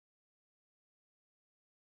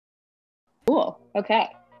Cool. Okay.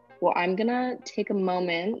 Well, I'm gonna take a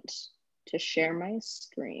moment to share my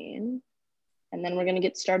screen, and then we're gonna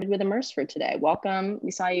get started with Immerse for today. Welcome.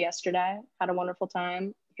 We saw you yesterday, had a wonderful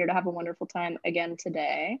time. Here to have a wonderful time again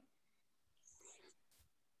today.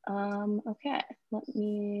 Okay, let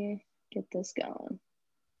me get this going.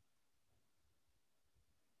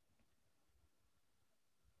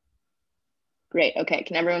 Great. Okay,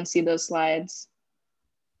 can everyone see those slides?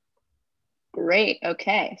 Great.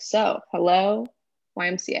 Okay, so hello,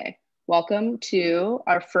 YMCA. Welcome to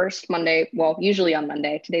our first Monday, well, usually on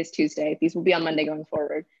Monday, today's Tuesday. These will be on Monday going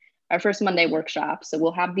forward. Our first Monday workshop. So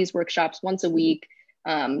we'll have these workshops once a week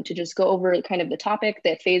to just go over kind of the topic,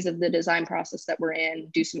 the phase of the design process that we're in,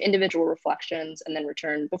 do some individual reflections, and then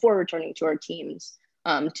before returning to our teams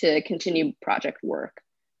to continue project work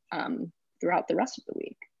throughout the rest of the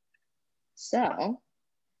week. So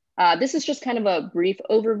this is just kind of a brief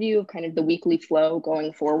overview of kind of the weekly flow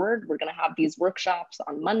going forward. We're going to have these workshops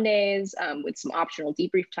on Mondays with some optional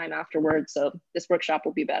debrief time afterwards. So this workshop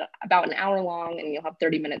will be about an hour long, and you'll have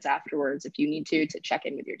 30 minutes afterwards if you need to check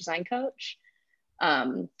in with your design coach.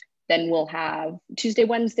 Then we'll have Tuesday,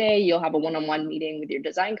 Wednesday, you'll have a one-on-one meeting with your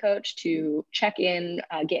design coach to check in,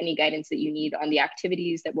 get any guidance that you need on the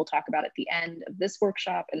activities that we'll talk about at the end of this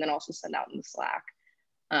workshop, and then also send out in the Slack.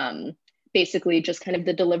 Basically just kind of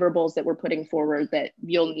the deliverables that we're putting forward that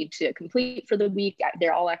you'll need to complete for the week.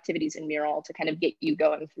 They're all activities in Mural to kind of get you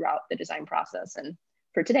going throughout the design process. And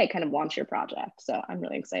for today, kind of launch your project. So I'm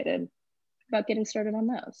really excited about getting started on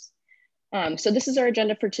those. So this is our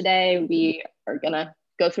agenda for today. We are gonna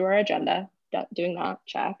go through our agenda, doing that,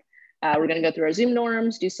 check. We're gonna go through our Zoom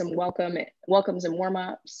norms, do some welcomes and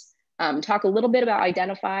warm-ups, talk a little bit about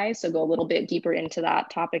Identify, so go a little bit deeper into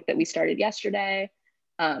that topic that we started yesterday.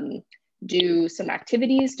 Do some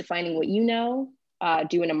activities, defining what you know,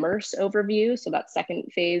 do an Immerse overview, so that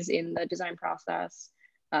second phase in the design process,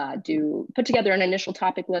 put together an initial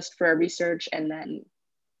topic list for our research, and then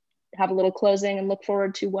have a little closing and look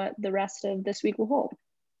forward to what the rest of this week will hold.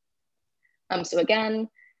 So again,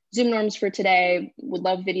 Zoom norms for today, would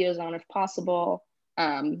love videos on if possible.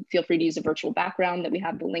 Feel free to use a virtual background that we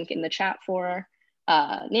have the link in the chat for.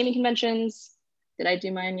 Naming conventions, did I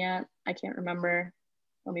do mine yet? I can't remember.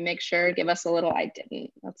 Let me make sure, give us a little, I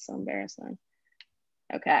didn't, that's so embarrassing.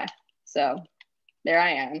 Okay, so there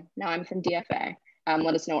I am. Now I'm from DFA.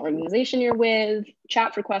 Let us know what organization you're with,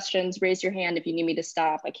 chat for questions, raise your hand if you need me to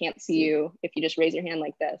stop. I can't see you if you just raise your hand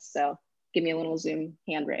like this. So give me a little Zoom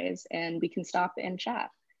hand raise and we can stop and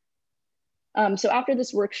chat. So after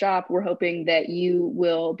this workshop, we're hoping that you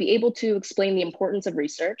will be able to explain the importance of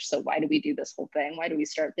research. So why do we do this whole thing? Why do we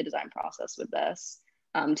start the design process with this?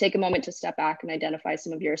 Take a moment to step back and identify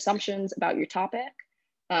some of your assumptions about your topic,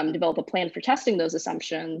 develop a plan for testing those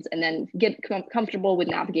assumptions, and then get comfortable with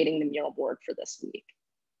navigating the mural board for this week.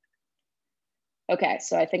 Okay,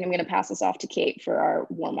 so I think I'm gonna pass this off to Kate for our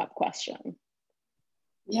warm-up question.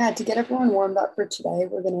 Yeah, to get everyone warmed up for today,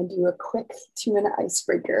 we're gonna do a quick 2-minute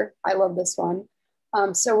icebreaker. I love this one.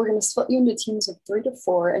 So we're gonna split you into teams of 3 to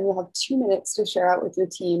 4, and you'll have 2 minutes to share out with your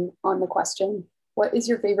team on the question. What is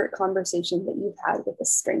your favorite conversation that you've had with a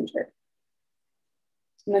stranger?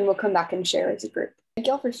 And then we'll come back and share as a group. Thank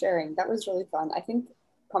y'all for sharing. That was really fun. I think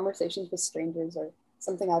conversations with strangers are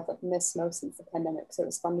something I've missed most since the pandemic. So it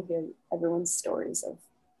was fun to hear everyone's stories of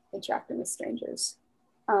interacting with strangers.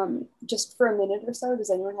 Just for a minute or so,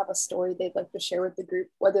 does anyone have a story they'd like to share with the group,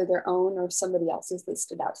 whether their own or somebody else's that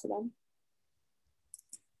stood out to them?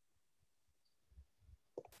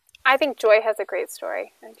 I think Joy has a great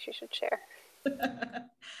story. I think she should share.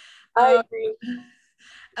 I agree.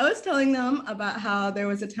 I was telling them about how there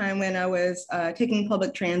was a time when I was taking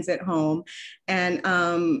public transit home, and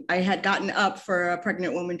I had gotten up for a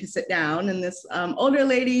pregnant woman to sit down, and this older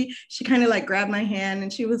lady, she kind of like grabbed my hand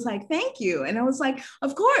and she was like, "Thank you." And I was like,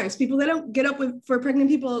 of course, people that don't get up for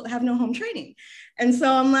pregnant people have no home training. And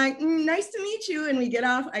so I'm like, nice to meet you. And we get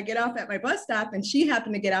off, I get off at my bus stop, and she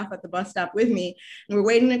happened to get off at the bus stop with me. And we're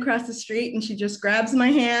waiting across the street, and she just grabs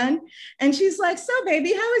my hand and she's like, "So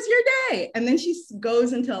baby, how was your day?" And then she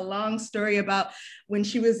goes into a long story about when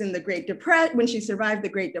she was in the Great Depression, when she survived the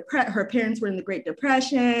Great Depression, her parents were in the Great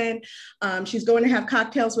Depression. She's going to have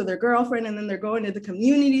cocktails with her girlfriend, and then they're going to the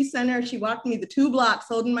community center. She walked me the 2 blocks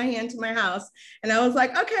holding my hand to my house. And I was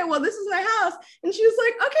like, okay, well, this is my house. And she was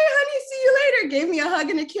like, okay, honey, see you later. Gave me a hug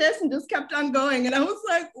and a kiss and just kept on going. And I was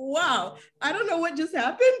like, wow, I don't know what just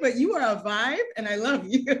happened, but you are a vibe and I love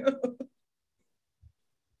you.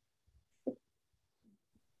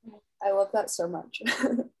 I love that so much.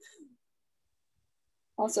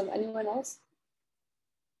 Awesome. Anyone else?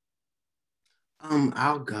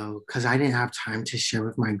 I'll go because I didn't have time to share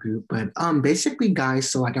with my group. But basically, guys,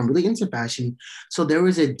 so like I'm really into fashion. So there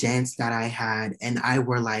was a dance that I had, and I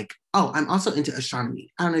were like, oh, I'm also into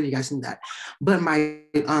astronomy. I don't know if you guys knew that, but my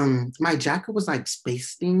jacket was like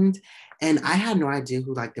space themed, and I had no idea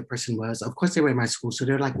who like the person was. Of course, they were in my school, so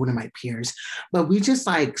they're like one of my peers. But we just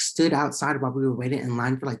like stood outside while we were waiting in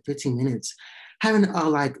line for like 15 minutes, having a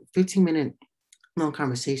like 15-minute long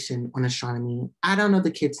conversation on astronomy. I don't know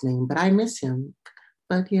the kid's name, but I miss him.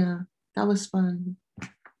 But yeah, that was fun.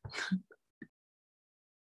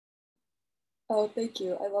 Oh, thank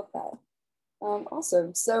you. I love that.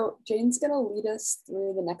 Awesome. So Jane's going to lead us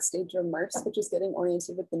through the next stage of Immerse, which is getting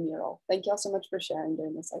oriented with the mural. Thank you all so much for sharing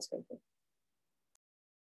during this icebreaker.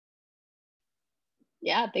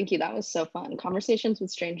 Yeah, thank you. That was so fun. Conversations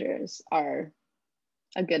with strangers are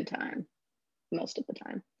a good time most of the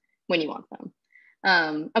time when you want them.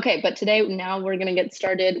 Okay, but today now we're going to get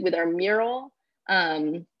started with our mural.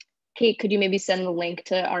 Kate, could you maybe send the link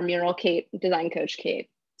to our mural? Kate, design coach Kate.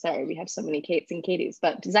 Sorry, we have so many Kates and Katies,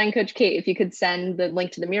 but design coach Kate, if you could send the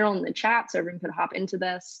link to the mural in the chat so everyone could hop into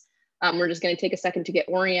this. We're just going to take a second to get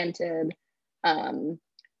oriented.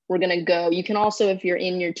 We're going to go, you can also, if you're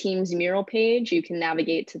in your team's mural page, you can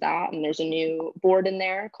navigate to that, and there's a new board in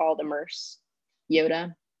there called Immerse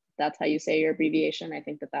Yoda. That's how you say your abbreviation. I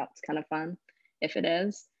think that that's kind of fun if it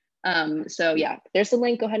is. So yeah, there's the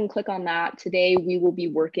link. Go ahead and click on that. Today we will be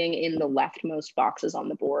working in the leftmost boxes on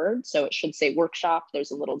the board. So it should say workshop.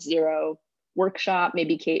 There's a little 0 workshop.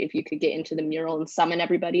 Maybe Kate, if you could get into the mural and summon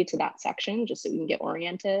everybody to that section just so we can get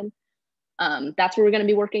oriented. That's where we're going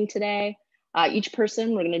to be working today. Each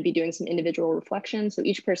person, we're going to be doing some individual reflection. So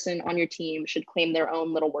each person on your team should claim their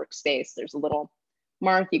own little workspace. There's a little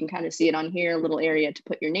mark, you can kind of see it on here, a little area to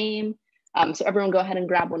put your name. So everyone go ahead and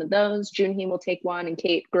grab one of those. Junhee will take one, and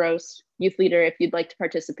Kate Gross, youth leader, if you'd like to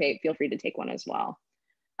participate, feel free to take one as well.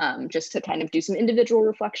 Just to kind of do some individual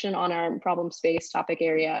reflection on our problem space topic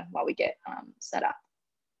area while we get set up.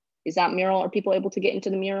 Is that mural, are people able to get into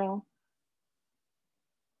the mural?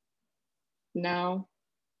 No,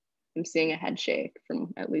 I'm seeing a head shake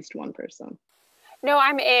from at least one person. No,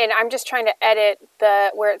 I'm in. I'm just trying to edit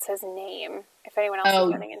the where it says name, if anyone else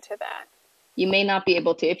is running into that. You may not be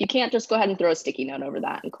able to. If you can't, just go ahead and throw a sticky note over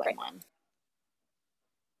that and click one.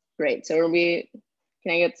 Great. So can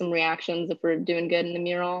I get some reactions if we're doing good in the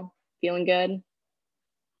mural? Feeling good?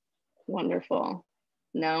 Wonderful.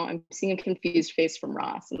 No, I'm seeing a confused face from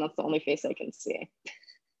Ross, and that's the only face I can see.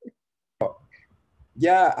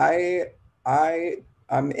 Yeah,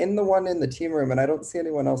 I'm in the one in the team room, and I don't see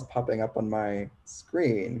anyone else popping up on my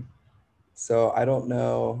screen. So I don't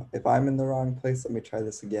know if I'm in the wrong place. Let me try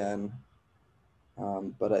this again.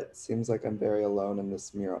 But it seems like I'm very alone in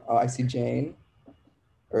this mural. Oh, I see Jane,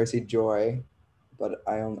 or I see Joy, but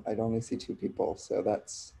I'd only see 2 people. So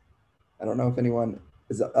I don't know if anyone,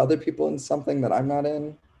 is there other people in something that I'm not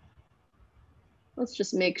in? Let's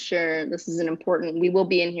just make sure this is we will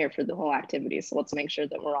be in here for the whole activity. So let's make sure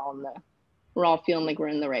that we're all feeling like we're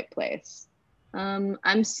in the right place.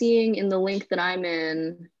 I'm seeing in the link that I'm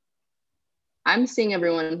in, I'm seeing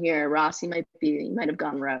everyone here. Ross, you might have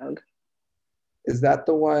gone rogue. Is that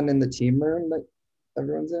the one in the team room that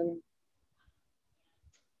everyone's in?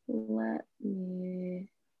 Let me.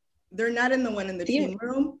 They're not in the one in the team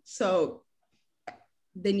room, so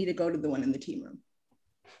they need to go to the one in the team room.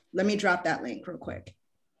 Let me drop that link real quick.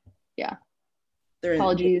 Yeah.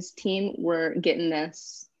 Apologies, team. We're getting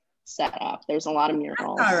this set up. There's a lot of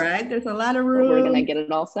murals. All right. There's a lot of room. We're going to get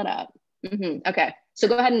it all set up. Okay. So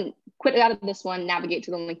go ahead and quit out of this one, navigate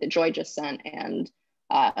to the link that Joy just sent, and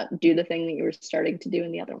do the thing that you were starting to do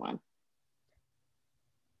in the other one.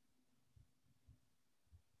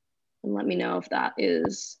 And let me know if that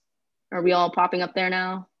is, are we all popping up there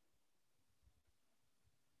now?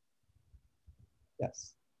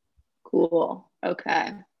 Yes. Cool.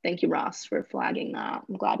 Okay. Thank you, Ross, for flagging that.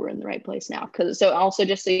 I'm glad we're in the right place now. So also,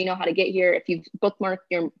 just so you know how to get here, if you've bookmarked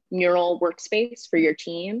your mural workspace for your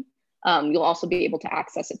team, you'll also be able to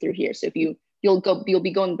access it through here. So if you'll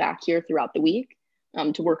be going back here throughout the week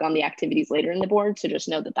to work on the activities later in the board. So just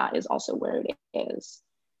know that that is also where it is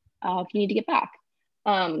if you need to get back.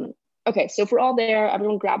 Okay, so if we're all there,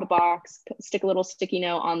 everyone grab a box, stick a little sticky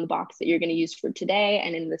note on the box that you're going to use for today.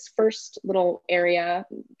 And in this first little area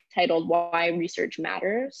titled Why Research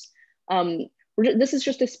Matters, this is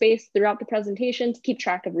just a space throughout the presentation to keep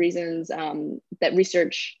track of reasons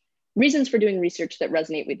reasons for doing research that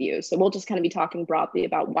resonate with you. So we'll just kind of be talking broadly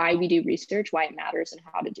about why we do research, why it matters, and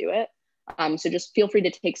how to do it. So just feel free to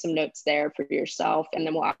take some notes there for yourself, and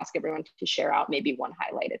then we'll ask everyone to share out maybe one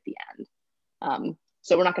highlight at the end.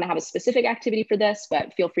 So we're not going to have a specific activity for this,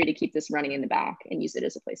 but feel free to keep this running in the back and use it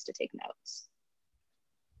as a place to take notes.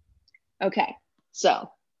 Okay,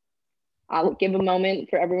 so I'll give a moment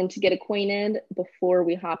for everyone to get acquainted before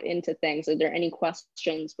we hop into things. Are there any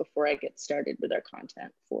questions before I get started with our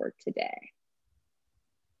content for today?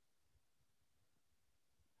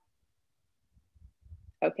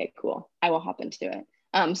 Okay, cool. I will hop into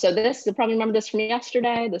it. So this, you'll probably remember this from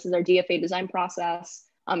yesterday. This is our DFA design process,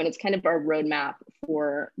 and it's kind of our roadmap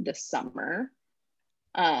for the summer.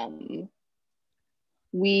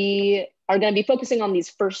 We are going to be focusing on these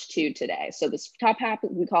first two today. So this top half,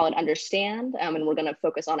 we call it understand, and we're going to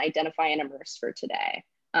focus on identify and immerse for today.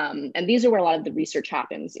 And these are where a lot of the research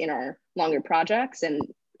happens in our longer projects. And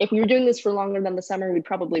if we were doing this for longer than the summer, we'd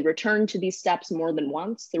probably return to these steps more than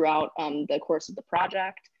once throughout the course of the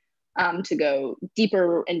project to go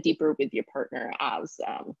deeper and deeper with your partner as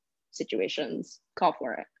situations call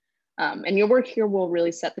for it. And your work here will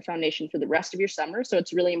really set the foundation for the rest of your summer. So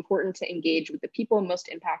it's really important to engage with the people most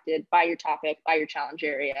impacted by your topic, by your challenge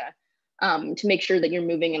area, to make sure that you're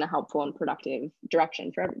moving in a helpful and productive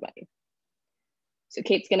direction for everybody. So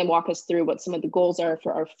Kate's going to walk us through what some of the goals are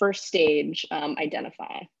for our first stage,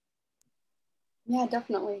 identify. Yeah,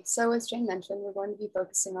 definitely. So as Jane mentioned, we're going to be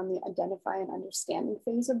focusing on the identify and understanding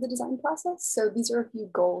phase of the design process. So these are a few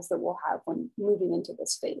goals that we'll have when moving into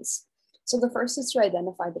this phase. So the first is to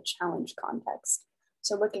identify the challenge context.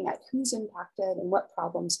 So looking at who's impacted and what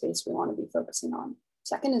problem space we want to be focusing on.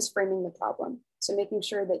 Second is framing the problem. So making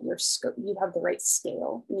sure that you have the right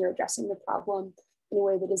scale and you're addressing the problem in a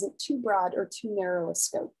way that isn't too broad or too narrow a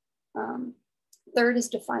scope. Third is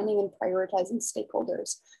defining and prioritizing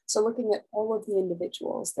stakeholders. So looking at all of the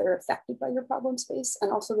individuals that are affected by your problem space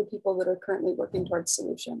and also the people that are currently working towards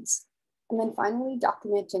solutions. And then finally,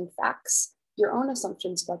 documenting facts, your own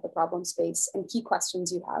assumptions about the problem space and key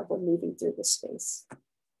questions you have when moving through this space.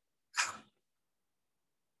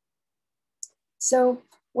 So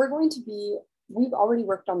we've already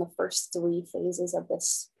worked on the first three phases of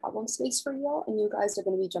this problem space for you all, and you guys are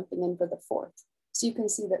going to be jumping in for the fourth. So you can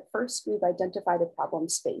see that first we've identified a problem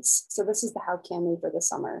space. So this is the how can we for the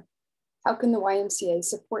summer. How can the YMCA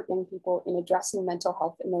support young people in addressing mental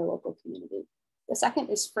health in their local community? The second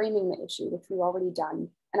is framing the issue, which we've already done,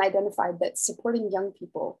 and identified that supporting young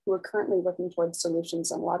people who are currently working towards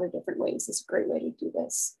solutions in a lot of different ways is a great way to do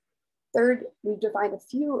this. Third, we've defined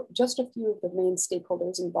just a few of the main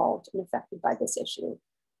stakeholders involved and affected by this issue.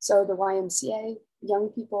 So the YMCA, young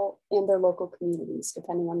people, and their local communities,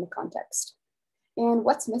 depending on the context. And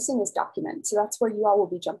what's missing is document. So that's where you all will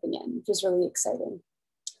be jumping in, which is really exciting.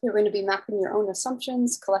 You're going to be mapping your own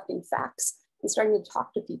assumptions, collecting facts, and starting to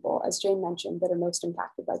talk to people, as Jane mentioned, that are most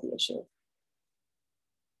impacted by the issue.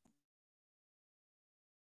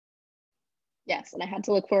 Yes, and I had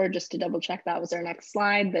to look forward just to double check that was our next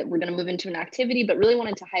slide, that we're going to move into an activity, but really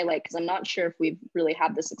wanted to highlight, because I'm not sure if we've really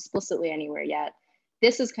had this explicitly anywhere yet.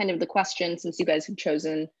 This is kind of the question, since you guys have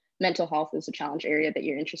chosen mental health as a challenge area that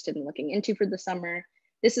you're interested in looking into for the summer.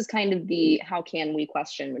 This is kind of the how can we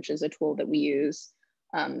question, which is a tool that we use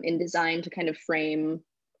in design to kind of frame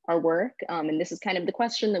our work. And this is kind of the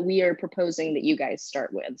question that we are proposing that you guys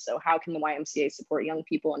start with. So how can the YMCA support young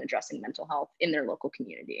people in addressing mental health in their local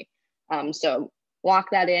community? So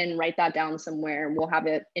lock that in, write that down somewhere. We'll have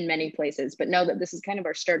it in many places, but know that this is kind of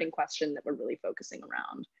our starting question that we're really focusing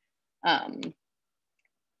around.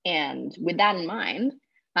 And with that in mind,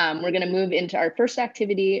 we're going to move into our first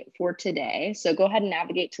activity for today. So go ahead and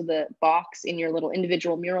navigate to the box in your little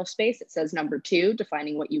individual mural space. It says number 2,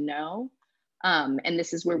 defining what you know. And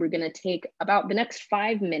this is where we're going to take about the next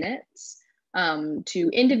 5 minutes to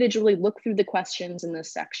individually look through the questions in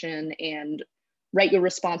this section and write your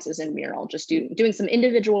responses in mural, just doing some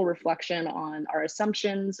individual reflection on our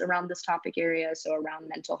assumptions around this topic area, so around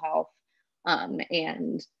mental health,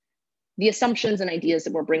 and the assumptions and ideas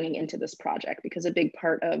that we're bringing into this project, because a big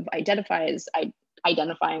part of identify is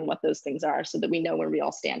identifying what those things are so that we know where we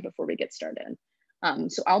all stand before we get started.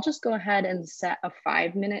 So I'll just go ahead and set a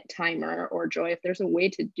 5-minute timer, or Joy, if there's a way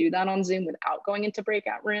to do that on Zoom without going into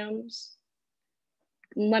breakout rooms,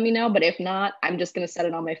 let me know. But if not, I'm just going to set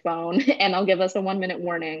it on my phone and I'll give us a 1-minute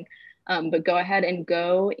warning. But go ahead and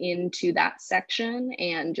go into that section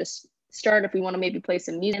and just start, if we want to maybe play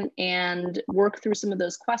some music, and work through some of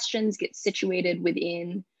those questions, get situated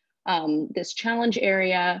within this challenge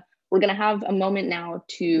area. We're going to have a moment now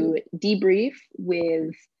to debrief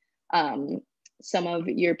with some of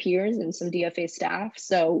your peers and some DFA staff.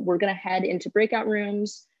 So we're going to head into breakout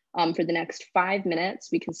rooms for the next 5 minutes.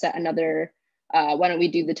 We can set another, why don't we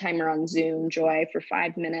do the timer on Zoom, Joy, for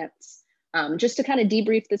 5 minutes. just to kind of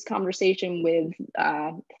debrief this conversation with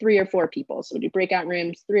 3 or 4 people. So we do breakout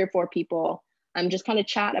rooms, 3 or 4 people, just kind of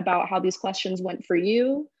chat about how these questions went for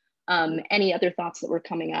you, any other thoughts that were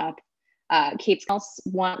coming up. Kate, else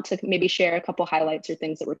want to maybe share a couple highlights or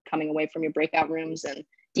things that were coming away from your breakout rooms and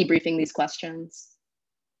debriefing these questions?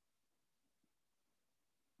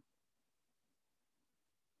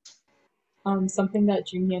 Something that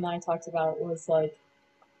Jumi and I talked about was like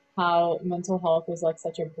how mental health is like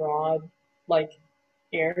such a broad like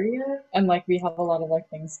area, and like we have a lot of like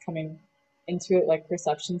things coming into it, like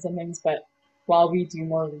perceptions and things, but while we do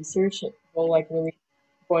more research, we'll like really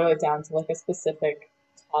boil it down to like a specific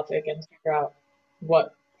topic and figure out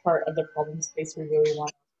what part of the problem space we really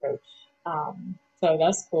want to approach. So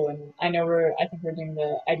that's cool, and I think we're doing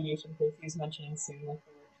the ideation phase he was mentioning soon, like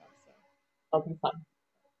the workshop, so that'll be fun.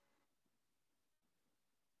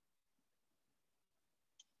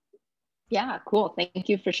 Yeah, cool. Thank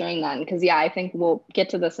you for sharing that. Because yeah, I think we'll get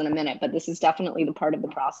to this in a minute, but this is definitely the part of the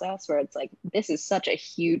process where it's like, this is such a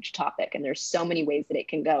huge topic and there's so many ways that it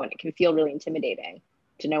can go, and it can feel really intimidating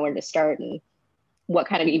to know where to start and what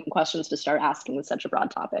kind of even questions to start asking with such a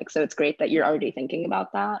broad topic. So it's great that you're already thinking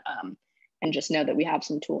about that, and just know that we have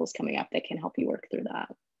some tools coming up that can help you work through that.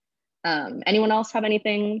 Anyone else have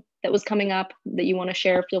anything that was coming up that you want to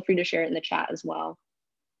share? Feel free to share it in the chat as well.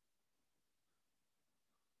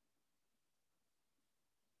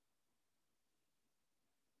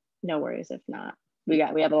 No worries if not. We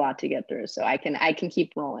have a lot to get through, so I can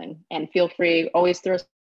keep rolling, and feel free, always throw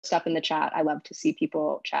stuff in the chat. I love to see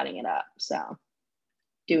people chatting it up, so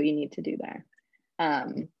do what you need to do there.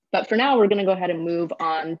 But for now, we're going to go ahead and move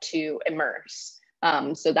on to Immerse.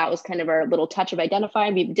 So that was kind of our little touch of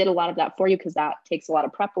identifying. We did a lot of that for you because that takes a lot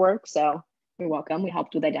of prep work, so you're welcome. We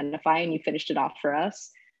helped with identify and you finished it off for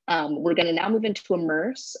us. We're going to now move into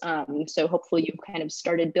Immerse. So hopefully you kind of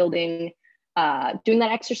started building, doing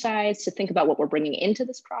that exercise to think about what we're bringing into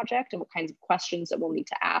this project and what kinds of questions that we'll need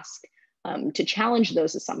to ask to challenge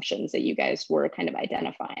those assumptions that you guys were kind of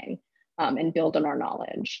identifying, and build on our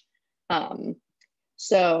knowledge.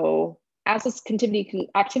 So as this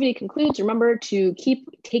activity concludes, remember to keep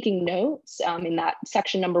taking notes in that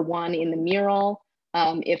section number 1 in the mural.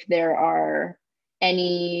 If there are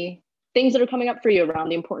any things that are coming up for you around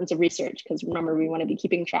the importance of research, because remember, we want to be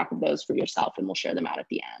keeping track of those for yourself, and we'll share them out at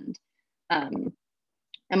the end.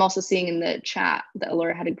 I'm also seeing in the chat that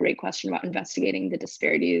Laura had a great question about investigating the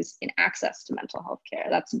disparities in access to mental health care.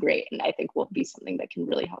 That's great, and I think will be something that can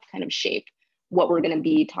really help kind of shape what we're going to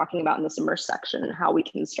be talking about in this Immerse section and how we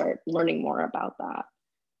can start learning more about that,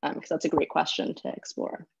 because that's a great question to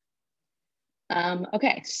explore.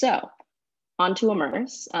 Okay, so on to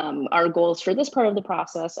Immerse. Our goals for this part of the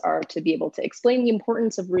process are to be able to explain the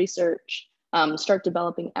importance of research, start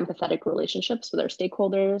developing empathetic relationships with our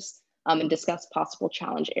stakeholders, and discuss possible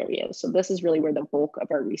challenge areas. So this is really where the bulk of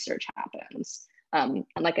our research happens. And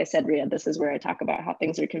like I said, Rhea, this is where I talk about how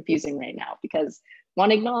things are confusing right now, because I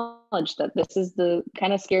want to acknowledge that this is the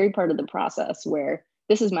kind of scary part of the process, where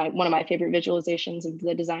this is one of my favorite visualizations of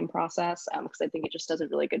the design process, because I think it just does a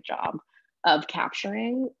really good job of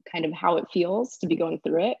capturing kind of how it feels to be going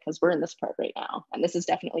through it, because we're in this part right now. And this is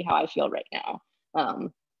definitely how I feel right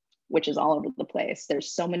now, which is all over the place.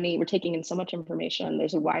 There's so many, we're taking in so much information.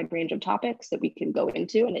 There's a wide range of topics that we can go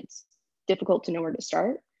into, and it's difficult to know where to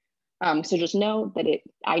start. So just know that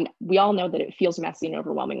we all know that it feels messy and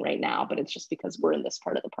overwhelming right now, but it's just because we're in this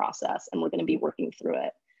part of the process and we're going to be working through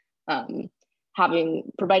it.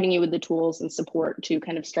 Providing you with the tools and support to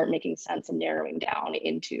kind of start making sense and narrowing down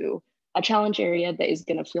into a challenge area that is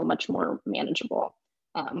going to feel much more manageable,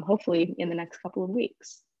 hopefully in the next couple of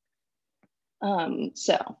weeks.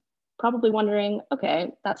 So probably wondering,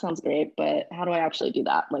 okay, that sounds great, but how do I actually do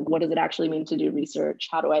that? Like, what does it actually mean to do research?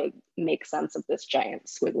 How do I make sense of this giant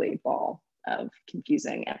squiggly ball of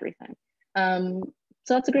confusing everything?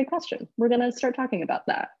 So that's a great question. We're gonna start talking about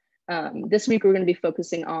that. This week, we're gonna be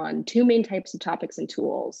focusing on 2 main types of topics and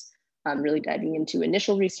tools, really diving into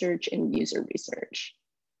initial research and user research.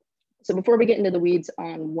 So before we get into the weeds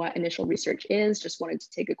on what initial research is, just wanted to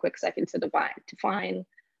take a quick second to define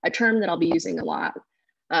a term that I'll be using a lot.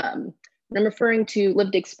 When I'm referring to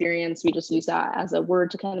lived experience, we just use that as a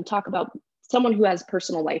word to kind of talk about someone who has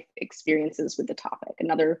personal life experiences with the topic.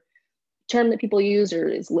 Another term that people use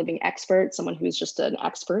is living expert, someone who's just an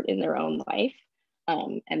expert in their own life.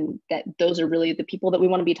 And that those are really the people that we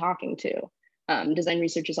want to be talking to. Design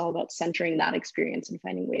research is all about centering that experience and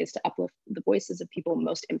finding ways to uplift the voices of people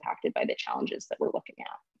most impacted by the challenges that we're looking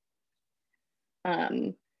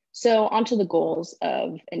at. So onto the goals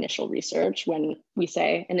of initial research. When we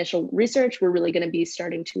say initial research, we're really going to be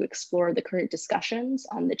starting to explore the current discussions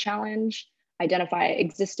on the challenge, identify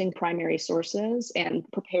existing primary sources, and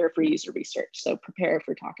prepare for user research. So prepare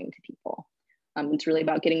for talking to people. It's really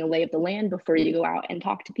about getting a lay of the land before you go out and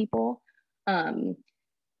talk to people. And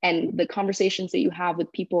the conversations that you have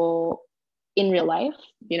with people in real life,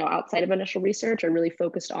 outside of initial research, are really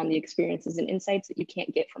focused on the experiences and insights that you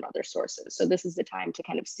can't get from other sources. So this is the time to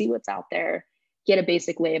kind of see what's out there, get a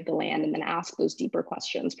basic lay of the land, and then ask those deeper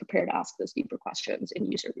questions, prepare to ask those deeper questions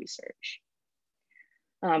in user research.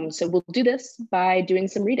 So we'll do this by doing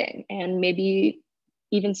some reading and maybe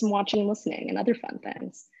even some watching and listening and other fun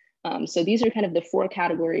things. So these are kind of the 4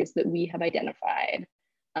 categories that we have identified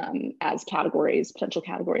as potential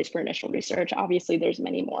categories for initial research. Obviously, there's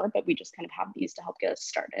many more, but we just kind of have these to help get us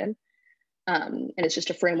started. And it's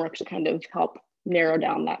just a framework to kind of help narrow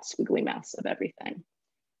down that squiggly mess of everything.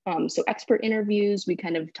 So expert interviews, we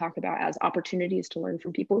kind of talk about as opportunities to learn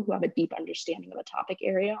from people who have a deep understanding of a topic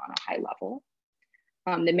area on a high level.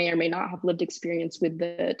 They may or may not have lived experience with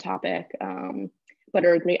the topic, but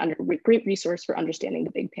are a great resource for understanding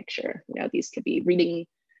the big picture. These could be reading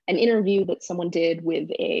an interview that someone did with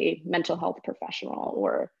a mental health professional,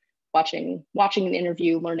 or watching an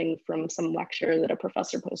interview, learning from some lecture that a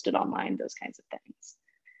professor posted online, those kinds of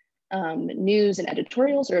things. News and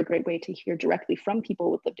editorials are a great way to hear directly from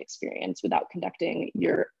people with lived experience without conducting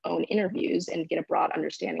your own interviews, and get a broad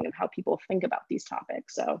understanding of how people think about these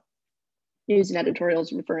topics. So news and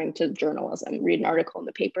editorials referring to journalism. Read an article in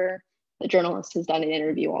the paper, the journalist has done an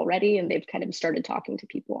interview already, and they've kind of started talking to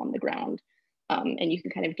people on the ground. And you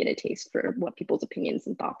can kind of get a taste for what people's opinions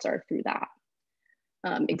and thoughts are through that.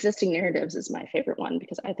 Existing narratives is my favorite one,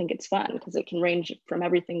 because I think it's fun, because it can range from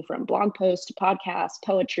everything from blog posts to podcasts,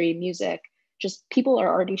 poetry, music. Just people are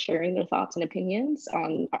already sharing their thoughts and opinions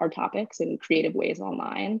on our topics in creative ways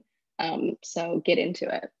online. So get into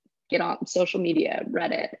it. Get on social media,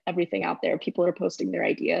 Reddit, everything out there. People are posting their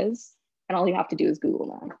ideas, and all you have to do is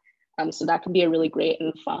Google them. So that can be a really great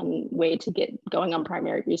and fun way to get going on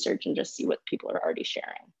primary research and just see what people are already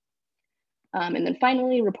sharing. And then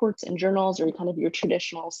finally, reports and journals are kind of your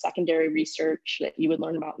traditional secondary research that you would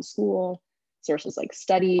learn about in school, sources like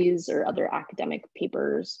studies or other academic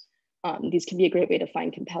papers. These can be a great way to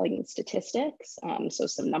find compelling statistics, so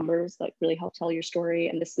some numbers that really help tell your story.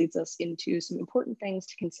 And this leads us into some important things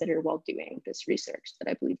to consider while doing this research that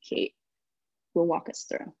I believe Kate will walk us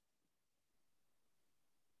through.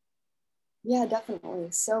 Yeah, definitely.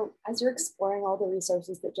 So as you're exploring all the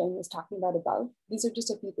resources that Jane was talking about above, these are just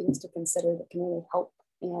a few things to consider that can really help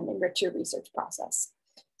and enrich your research process.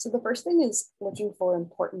 So the first thing is looking for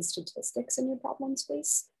important statistics in your problem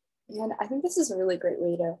space. And I think this is a really great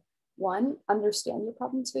way to, one, understand your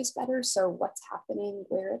problem space better. So what's happening,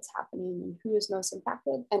 where it's happening, and who is most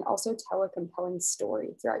impacted, and also tell a compelling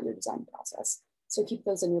story throughout your design process. So keep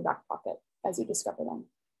those in your back pocket as you discover them.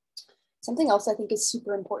 Something else I think is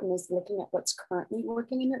super important is looking at what's currently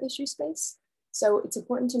working in your issue space. So it's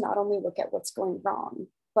important to not only look at what's going wrong,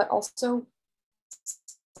 but also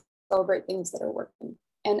celebrate things that are working.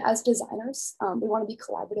 And as designers, we want to be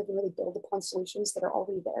collaborative and really build upon solutions that are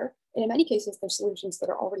already there. And in many cases, there's solutions that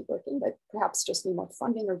are already working, but perhaps just need more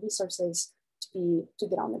funding or resources to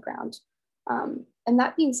get on the ground. And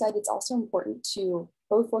that being said, it's also important to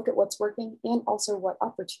both look at what's working and also what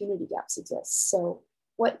opportunity gaps exist. So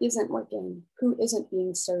what isn't working, who isn't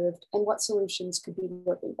being served, and what solutions could be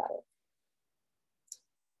working better.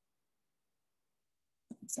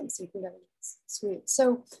 Sweet.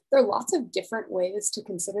 So there are lots of different ways to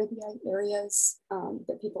consider the areas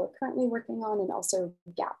that people are currently working on, and also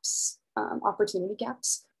gaps, opportunity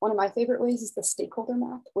gaps. One of my favorite ways is the stakeholder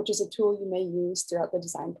map, which is a tool you may use throughout the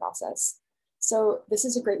design process. So this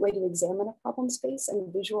is a great way to examine a problem space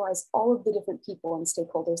and visualize all of the different people and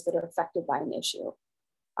stakeholders that are affected by an issue.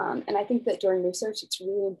 And I think that during research, it's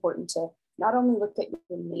really important to not only look at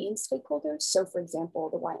your main stakeholders, so for example,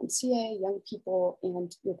 the YMCA, young people,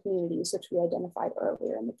 and your communities, which we identified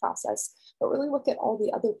earlier in the process, but really look at all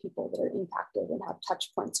the other people that are impacted and have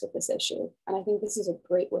touch points with this issue. And I think this is a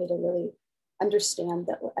great way to really understand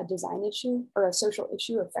that a design issue or a social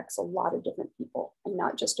issue affects a lot of different people and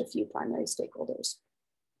not just a few primary stakeholders.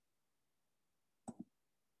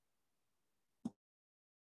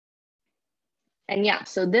 And yeah,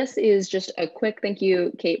 so this is just a quick thank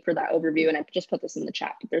you, Kate, for that overview. And I've just put this in the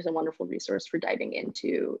chat, but there's a wonderful resource for diving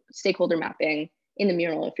into stakeholder mapping in the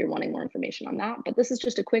mural if you're wanting more information on that. But this is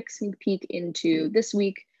just a quick sneak peek into this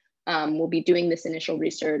week. We'll be doing this initial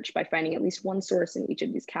research by finding at least one source in each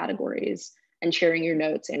of these categories and sharing your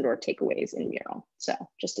notes and or takeaways in mural. So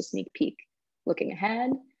just a sneak peek looking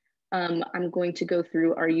ahead. I'm going to go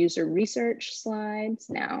through our user research slides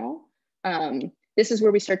now. This is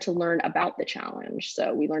where we start to learn about the challenge.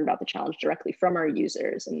 So we learn about the challenge directly from our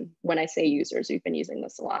users. And when I say users, we've been using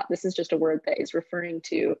this a lot. This is just a word that is referring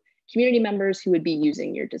to community members who would be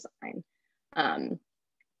using your design.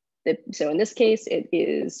 So in this case, it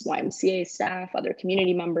is YMCA staff, other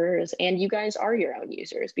community members, and you guys are your own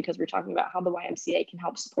users, because we're talking about how the YMCA can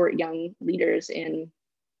help support young leaders in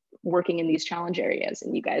working in these challenge areas.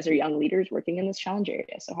 And you guys are young leaders working in this challenge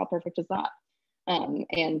area. So how perfect is that?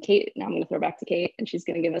 And Kate, now I'm going to throw back to Kate, and she's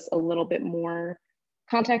going to give us a little bit more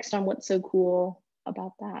context on what's so cool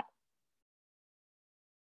about that.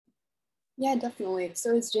 Yeah, definitely.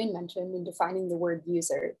 So as Jane mentioned in defining the word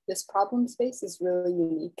user, this problem space is really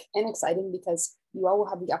unique and exciting because you all will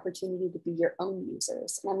have the opportunity to be your own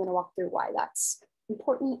users. And I'm going to walk through why that's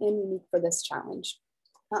important and unique for this challenge.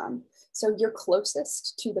 So you're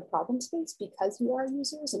closest to the problem space because you are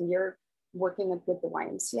users and you're working with the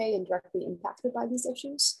YMCA and directly impacted by these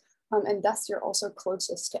issues. And thus you're also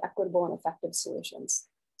closest to equitable and effective solutions.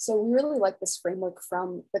 So we really like this framework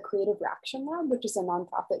from the Creative Reaction Lab, which is a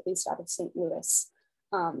nonprofit based out of St. Louis.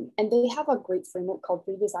 And they have a great framework called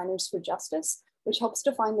Three Designers for Justice, which helps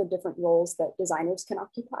define the different roles that designers can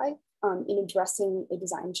occupy in addressing a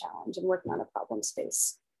design challenge and working on a problem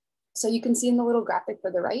space. So you can see in the little graphic for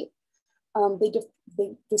the right,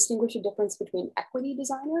 they distinguish a difference between equity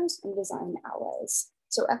designers and design allies.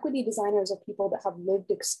 So equity designers are people that have lived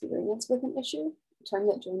experience with an issue, a term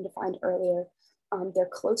that Jane defined earlier. They're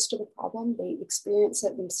close to the problem, they experience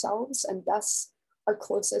it themselves, and thus are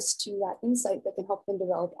closest to that insight that can help them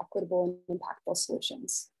develop equitable and impactful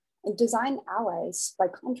solutions. And design allies, by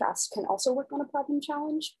contrast, can also work on a problem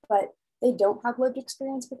challenge, but they don't have lived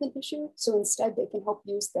experience with an issue. So instead, they can help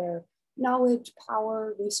use their knowledge,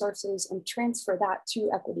 power, resources, and transfer that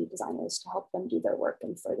to equity designers to help them do their work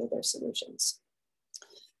and further their solutions.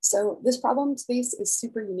 So this problem space is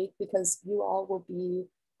super unique because you all will be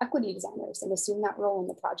equity designers and assume that role in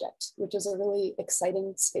the project, which is a really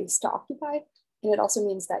exciting space to occupy. And it also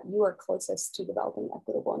means that you are closest to developing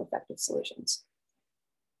equitable and effective solutions.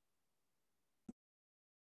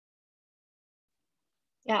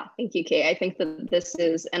 Yeah, thank you, Kate. I think that this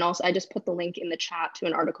is, and also I just put the link in the chat to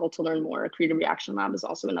an article to learn more. Creative Reaction Lab is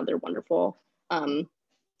also another wonderful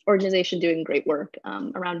organization doing great work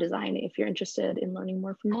around design if you're interested in learning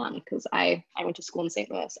more from them, because I went to school in St.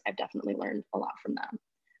 Louis. I've definitely learned a lot from them.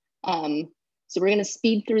 So we're going to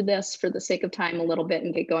speed through this for the sake of time a little bit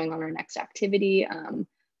and get going on our next activity.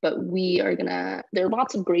 But there are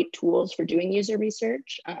lots of great tools for doing user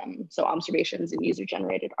research. So observations and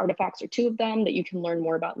user-generated artifacts are two of them that you can learn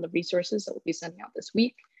more about in the resources that we'll be sending out this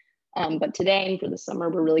week. But today and for the summer,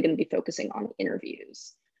 we're really going to be focusing on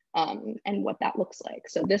interviews and what that looks like.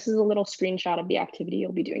 So this is a little screenshot of the activity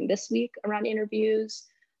you'll be doing this week around interviews,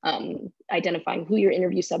 identifying who your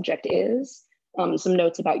interview subject is, some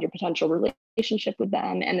notes about your potential relationship with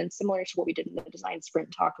them, and then similar to what we did in the design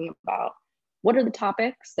sprint, talking about what are the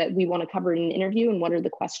topics that we want to cover in an interview and what are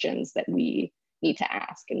the questions that we need to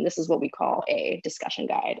ask. And this is what we call a discussion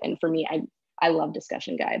guide. And for me, I love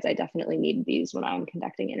discussion guides. I definitely need these when I'm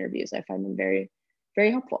conducting interviews. I find them very,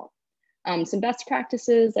 very helpful. Some best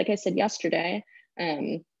practices, like I said yesterday,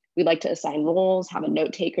 we like to assign roles, have a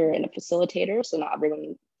note taker and a facilitator. So not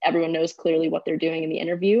everyone knows clearly what they're doing in the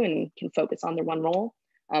interview and can focus on their one role.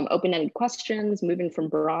 Open-ended questions, moving from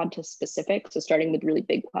broad to specific. So starting with really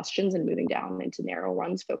big questions and moving down into narrow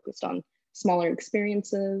ones focused on smaller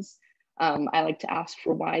experiences. I like to ask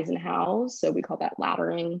for whys and hows. So we call that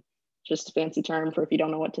laddering, just a fancy term for if you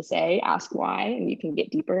don't know what to say, ask why, and you can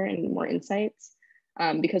get deeper and more insights.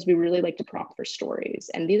 Because we really like to prompt for stories.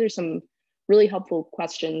 And these are some really helpful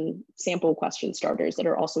sample question starters that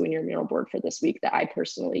are also in your mural board for this week that I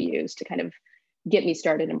personally use to kind of get me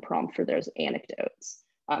started and prompt for those anecdotes.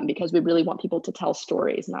 Because we really want people to tell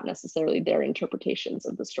stories, not necessarily their interpretations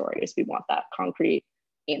of the stories. We want that concrete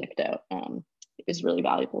anecdote. Is really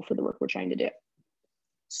valuable for the work we're trying to do.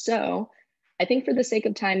 So I think for the sake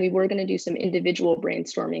of time, we were going to do some individual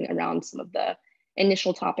brainstorming around some of the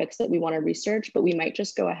initial topics that we want to research, but we might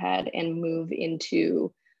just go ahead and move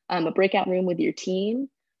into a breakout room with your team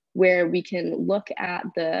where we can look at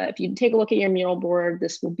if you take a look at your mural board,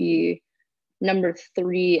 this will be number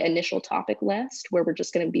 3 initial topic list, where we're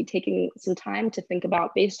just going to be taking some time to think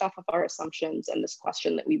about, based off of our assumptions and this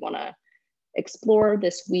question that we want to explore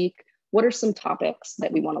this week, what are some topics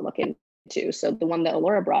that we want to look into? So the one that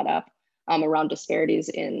Laura brought up around disparities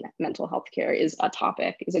in mental health care is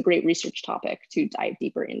a great research topic to dive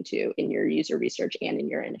deeper into in your user research and in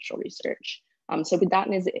your initial research. So with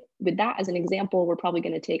that as an example, we're probably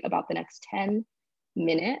going to take about the next 10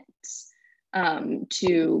 minutes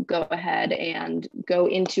to go ahead and go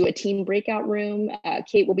into a team breakout room.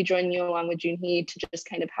 Kate will be joining you along with Junhee to just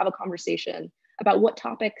kind of have a conversation about what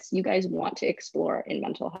topics you guys want to explore in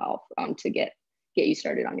mental health to get you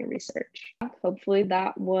started on your research. Hopefully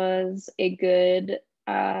that was a good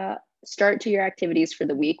start to your activities for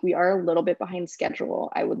the week. We are a little bit behind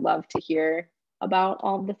schedule. I would love to hear about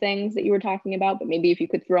all the things that you were talking about, but maybe if you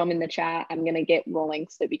could throw them in the chat, I'm gonna get rolling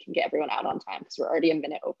so that we can get everyone out on time because we're already a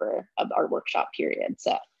minute over of our workshop period.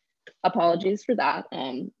 So apologies for that.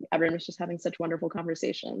 Everyone was just having such wonderful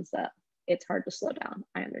conversations that it's hard to slow down,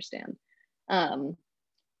 I understand.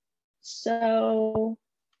 So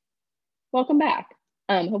welcome back.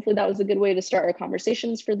 Hopefully that was a good way to start our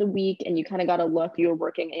conversations for the week, and you kind of got a look. You were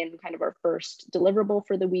working in kind of our first deliverable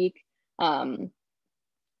for the week.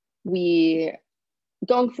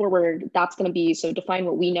 Going forward, that's going to be, so define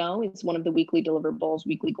what we know is one of the weekly deliverables,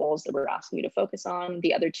 weekly goals that we're asking you to focus on.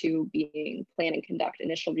 The other two being plan and conduct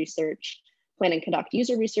initial research, plan and conduct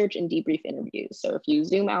user research, and debrief interviews. So if you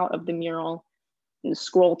zoom out of the mural and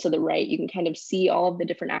scroll to the right, you can kind of see all of the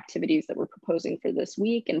different activities that we're proposing for this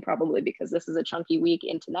week, and probably because this is a chunky week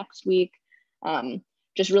into next week,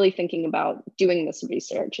 just really thinking about doing this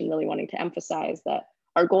research and really wanting to emphasize that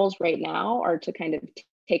our goals right now are to kind of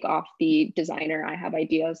take off the designer I have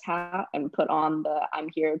ideas hat and put on the I'm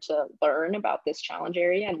here to learn about this challenge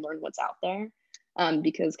area and learn what's out there.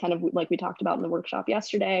 Because kind of like we talked about in the workshop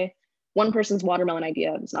yesterday, one person's watermelon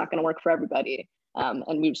idea is not going to work for everybody.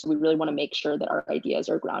 And we really want to make sure that our ideas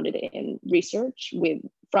are grounded in research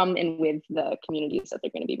from and with the communities that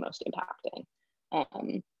they're going to be most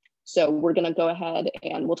impacting. So we're going to go ahead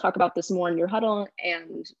and we'll talk about this more in your huddle.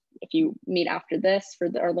 And if you meet after this for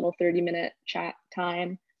our little 30-minute chat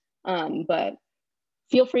time, but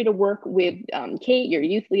feel free to work with Kate, your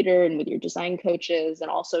youth leader, and with your design coaches,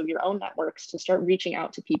 and also your own networks to start reaching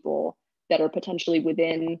out to people that are potentially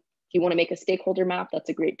within. If you want to make a stakeholder map, that's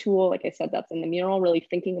a great tool. Like I said, that's in the mural, really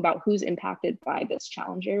thinking about who's impacted by this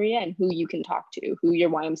challenge area and who you can talk to, who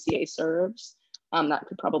your YMCA serves. That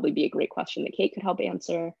could probably be a great question that Kate could help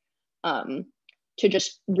answer. To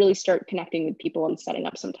just really start connecting with people and setting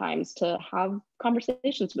up some times to have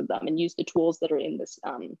conversations with them and use the tools that are in this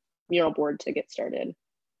mural board to get started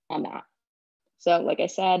on that. So like I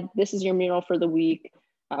said, this is your mural for the week.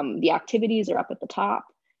 The activities are up at the top,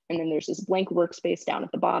 and then there's this blank workspace down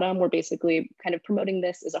at the bottom. We're basically kind of promoting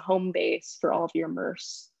this as a home base for all of your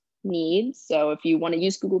Immerse needs. So if you want to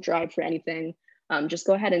use Google Drive for anything, just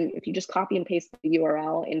go ahead and if you just copy and paste the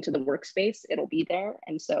URL into the workspace, it'll be there.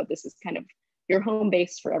 And so this is kind of your home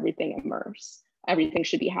base for everything Immerse. Everything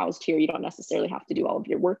should be housed here. You don't necessarily have to do all of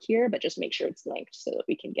your work here, but just make sure it's linked so that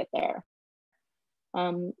we can get there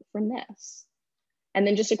from this. And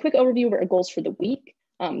then just a quick overview of our goals for the week.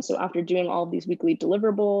 So after doing all of these weekly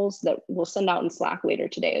deliverables that we'll send out in Slack later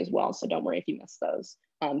today as well, so don't worry if you miss those.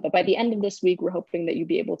 But by the end of this week, we're hoping that you'll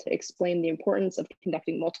be able to explain the importance of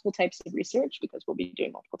conducting multiple types of research, because we'll be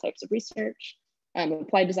doing multiple types of research,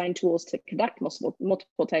 apply design tools to conduct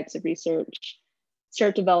multiple types of research,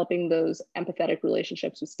 start developing those empathetic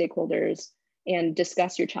relationships with stakeholders, and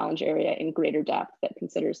discuss your challenge area in greater depth that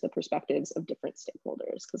considers the perspectives of different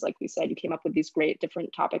stakeholders. Because like we said, you came up with these great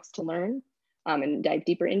different topics to learn and dive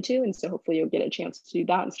deeper into. And so hopefully you'll get a chance to do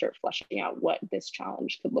that and start fleshing out what this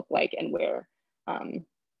challenge could look like and where,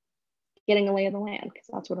 getting a lay of the land, because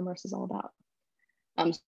that's what Immerse is all about.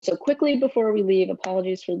 So quickly before we leave,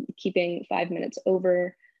 apologies for keeping 5 minutes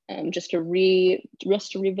over, just to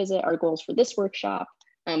revisit our goals for this workshop.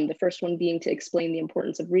 The first one being to explain the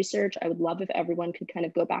importance of research. I would love if everyone could kind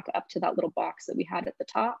of go back up to that little box that we had at the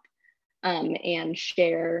top and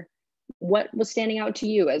share what was standing out to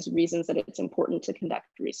you as reasons that it's important to conduct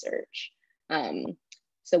research.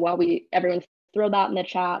 So while everyone throw that in the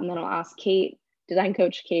chat, and then I'll ask Kate, design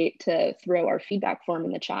coach Kate, to throw our feedback form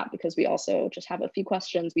in the chat, because we also just have a few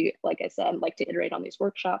questions. We, like I said, like to iterate on these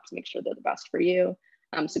workshops, make sure they're the best for you.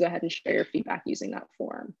 So go ahead and share your feedback using that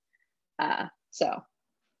form. So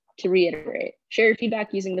to reiterate, share your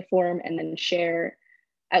feedback using the form, and then share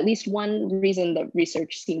at least one reason that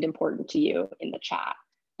research seemed important to you in the chat.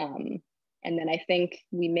 And then I think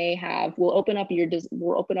we'll open up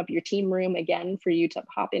your team room again for you to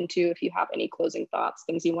hop into if you have any closing thoughts,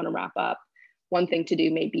 things you want to wrap up. One thing to do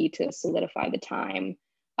may be to solidify the time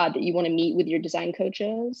that you want to meet with your design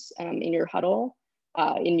coaches in your huddle.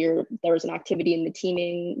 There was an activity in the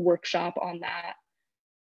teaming workshop on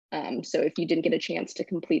that. So if you didn't get a chance to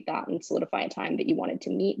complete that and solidify a time that you wanted to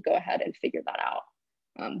meet, go ahead and figure that out.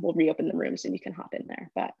 We'll reopen the rooms and you can hop in there.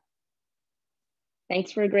 But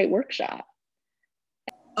thanks for a great workshop.